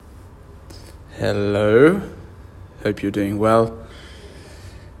Hello, hope you're doing well.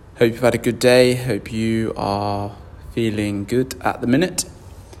 Hope you've had a good day. Hope you are feeling good at the minute.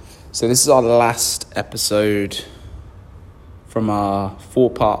 So this is our last episode from our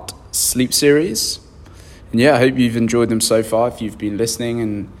 4-part sleep series. And I hope you've enjoyed them so far if you've been listening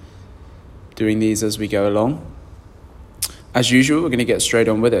and doing these as we go along. As usual, we're going to get straight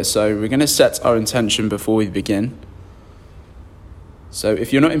on with it. So we're going to set our intention before we begin. So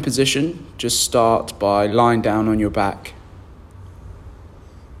if you're not in position, just start by lying down on your back.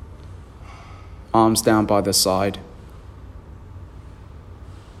 Arms down by the side.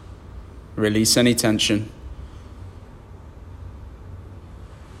 Release any tension.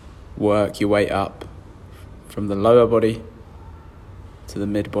 Work your way up from the lower body to the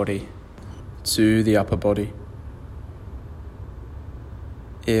mid body to the upper body.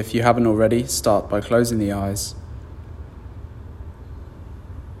 If you haven't already, start by closing the eyes.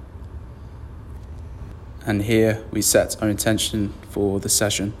 And here we set our intention for the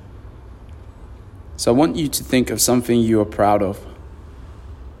session. So I want you to think of something you are proud of.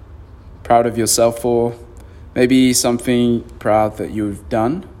 Proud of yourself for, maybe something proud that you've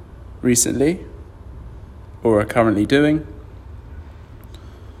done recently or are currently doing.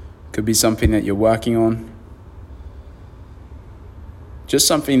 Could be something that you're working on. Just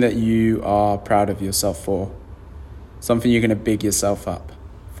something that you are proud of yourself for. Something you're going to big yourself up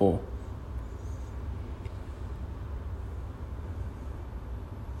for.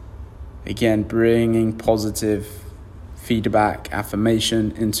 Again, bringing positive feedback,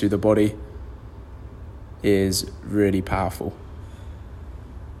 affirmation into the body is really powerful.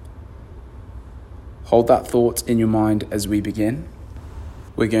 Hold that thought in your mind as we begin.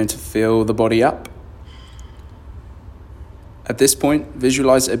 We're going to fill the body up. At this point,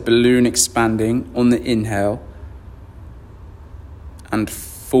 visualize a balloon expanding on the inhale and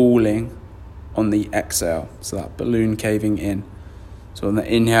falling on the exhale. So that balloon caving in. So on the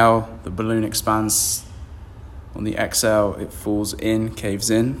inhale, the balloon expands. On the exhale, it falls in, caves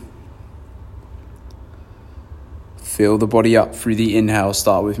in. Fill the body up through the inhale.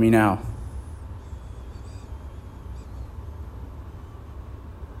 Start with me now.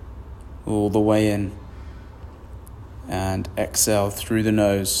 All the way in. And exhale through the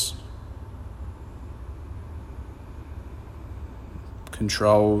nose.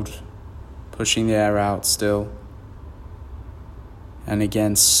 Controlled, pushing the air out still. And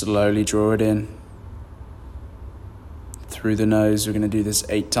again, slowly draw it in. Through the nose, we're going to do this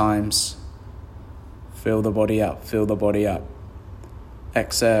 8 times. Fill the body up, fill the body up.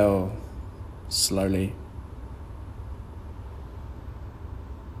 Exhale, slowly.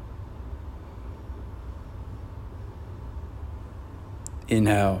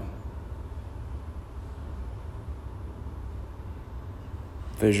 Inhale.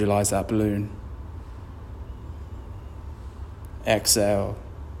 Visualize that balloon. Exhale.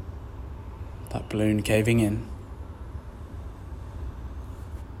 That balloon caving in.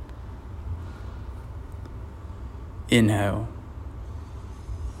 Inhale.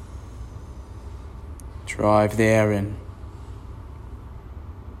 Drive the air in.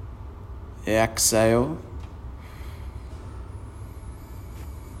 Exhale.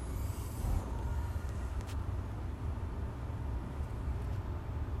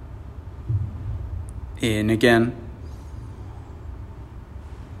 In again.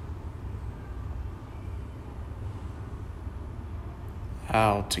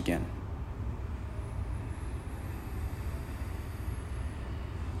 Out again.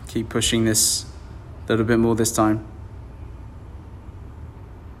 Keep pushing this a little bit more this time.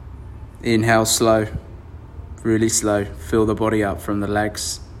 Inhale slow, really slow. Fill the body up from the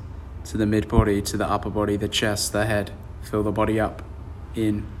legs to the mid body, to the upper body, the chest, the head. Fill the body up,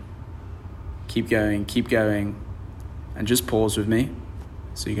 in. Keep going. And just pause with me.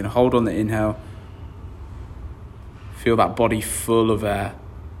 So you're going to hold on the inhale. Feel that body full of air.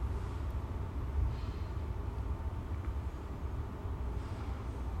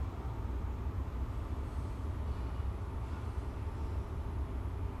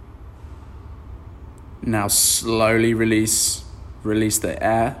 Now slowly release. Release the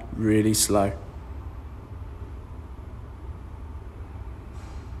air, really slow.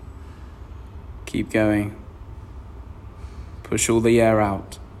 Keep going. Push all the air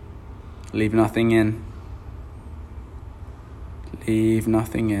out. Leave nothing in. Leave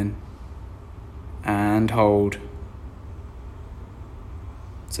nothing in. And hold.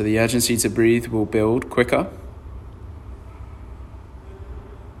 So the urgency to breathe will build quicker.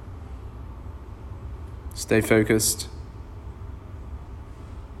 Stay focused.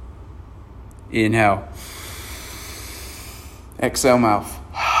 Inhale. Exhale, mouth.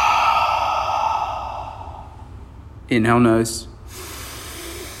 Inhale nose.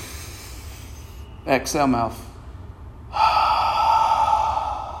 Exhale mouth.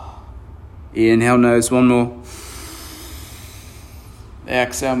 Inhale nose, one more.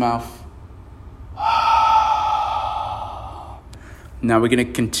 Exhale mouth. Now we're going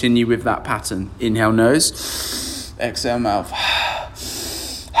to continue with that pattern. Inhale nose, exhale mouth.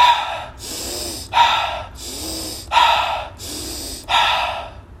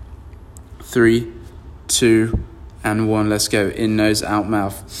 3, 2, and 1. Let's go. In nose, out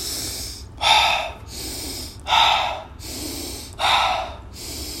mouth.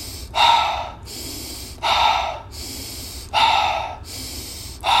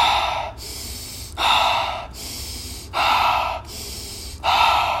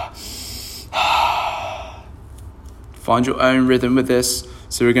 Find your own rhythm with this.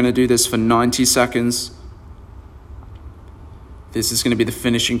 So we're going to do this for 90 seconds. This is going to be the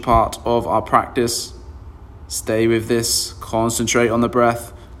finishing part of our practice. Stay with this. Concentrate on the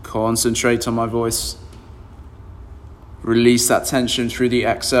breath. Concentrate on my voice. Release that tension through the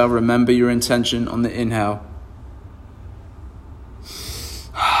exhale. Remember your intention on the inhale.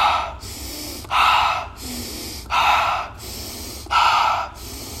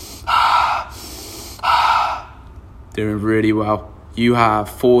 Doing really well. You have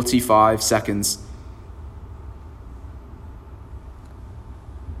 45 seconds.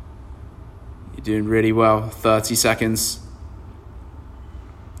 You're doing really well. 30 seconds.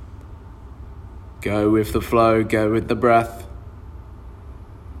 Go with the flow. Go with the breath.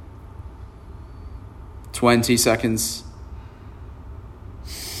 20 seconds.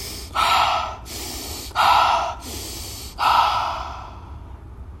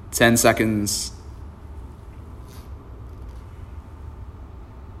 10 seconds.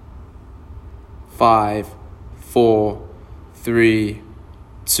 5, 4, 3,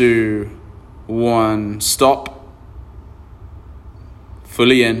 2, 1. Stop.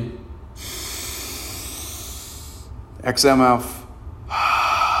 Fully in. Exhale mouth.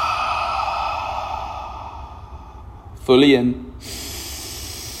 Fully in.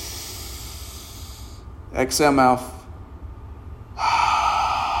 Exhale mouth.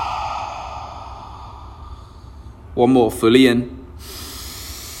 One more. Fully in.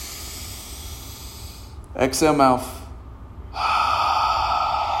 Exhale mouth.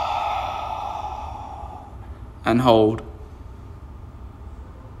 And hold.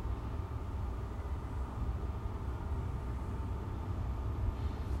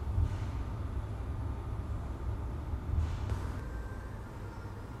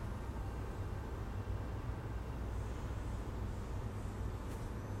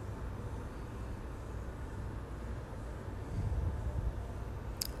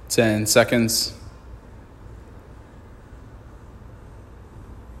 Ten seconds.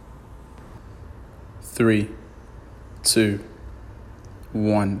 3, 2,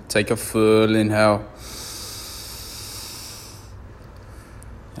 1. Take a full inhale.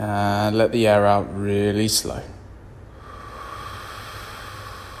 And let the air out really slow.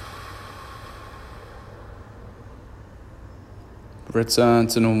 Return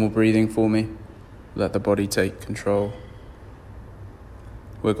to normal breathing for me. Let the body take control.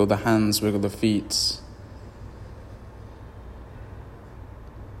 Wiggle the hands, wiggle the feet.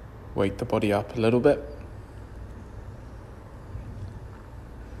 Wake the body up a little bit.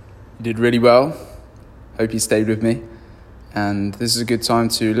 You did really well. Hope you stayed with me. And this is a good time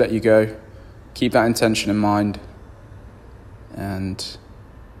to let you go. Keep that intention in mind. And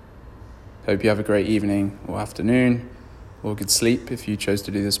hope you have a great evening or afternoon or good sleep if you chose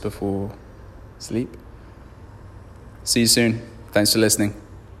to do this before sleep. See you soon. Thanks for listening.